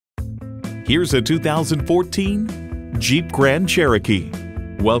Here's a 2014 Jeep Grand Cherokee.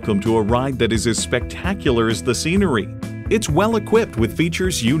 Welcome to a ride that is as spectacular as the scenery. It's well equipped with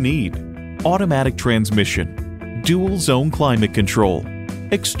features you need: automatic transmission, dual zone climate control,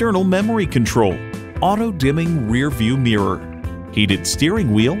 external memory control, auto dimming rear view mirror, heated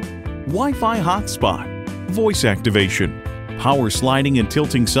steering wheel, Wi-Fi hotspot, voice activation, power sliding and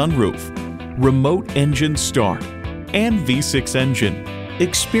tilting sunroof, remote engine start, and V6 engine.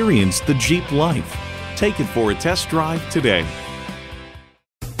 Experience the Jeep life. Take it for a test drive today.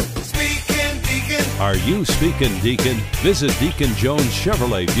 Are you speaking Deacon? Visit Deacon Jones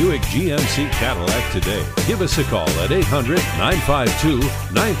Chevrolet Buick GMC Cadillac today. Give us a call at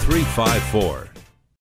 800-952-9354.